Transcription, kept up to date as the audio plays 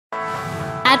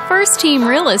At First Team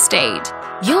Real Estate,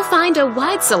 you'll find a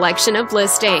wide selection of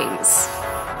listings.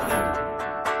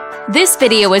 This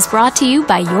video is brought to you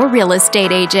by your real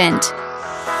estate agent.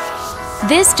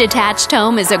 This detached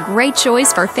home is a great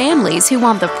choice for families who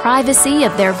want the privacy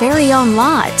of their very own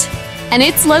lot, and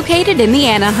it's located in the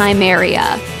Anaheim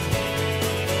area.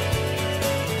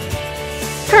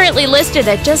 Currently listed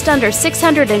at just under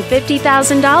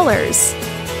 $650,000.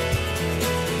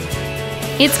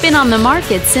 It's been on the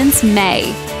market since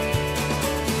May.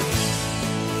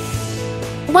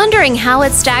 Wondering how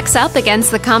it stacks up against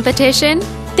the competition?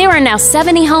 There are now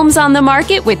 70 homes on the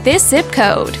market with this zip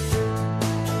code.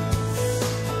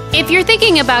 If you're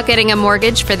thinking about getting a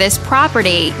mortgage for this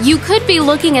property, you could be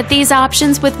looking at these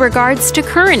options with regards to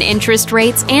current interest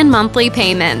rates and monthly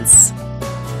payments.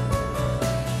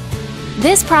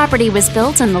 This property was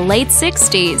built in the late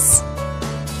 60s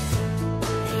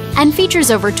and features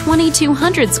over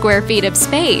 2,200 square feet of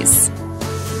space,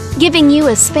 giving you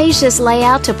a spacious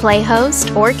layout to play host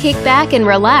or kick back and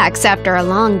relax after a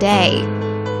long day.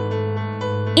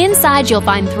 Inside, you'll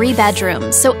find 3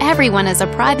 bedrooms, so everyone has a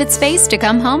private space to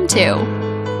come home to,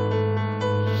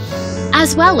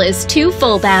 as well as 2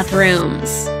 full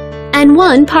bathrooms and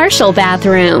 1 partial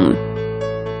bathroom.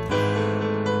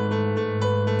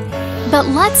 But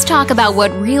let's talk about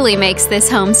what really makes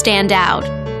this home stand out.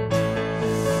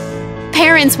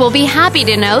 Parents will be happy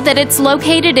to know that it's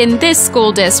located in this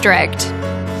school district.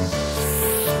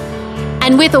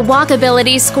 And with a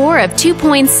walkability score of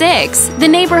 2.6, the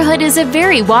neighborhood is a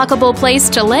very walkable place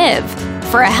to live.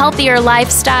 For a healthier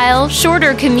lifestyle,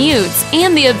 shorter commutes,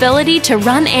 and the ability to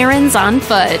run errands on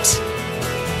foot.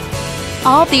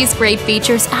 All these great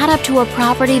features add up to a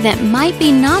property that might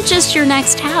be not just your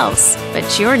next house,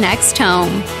 but your next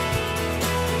home.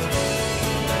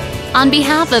 On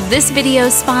behalf of this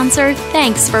video's sponsor,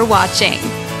 thanks for watching.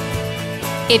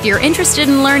 If you're interested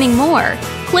in learning more,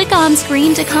 click on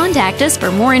screen to contact us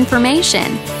for more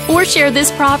information or share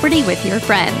this property with your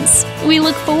friends. We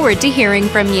look forward to hearing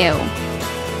from you.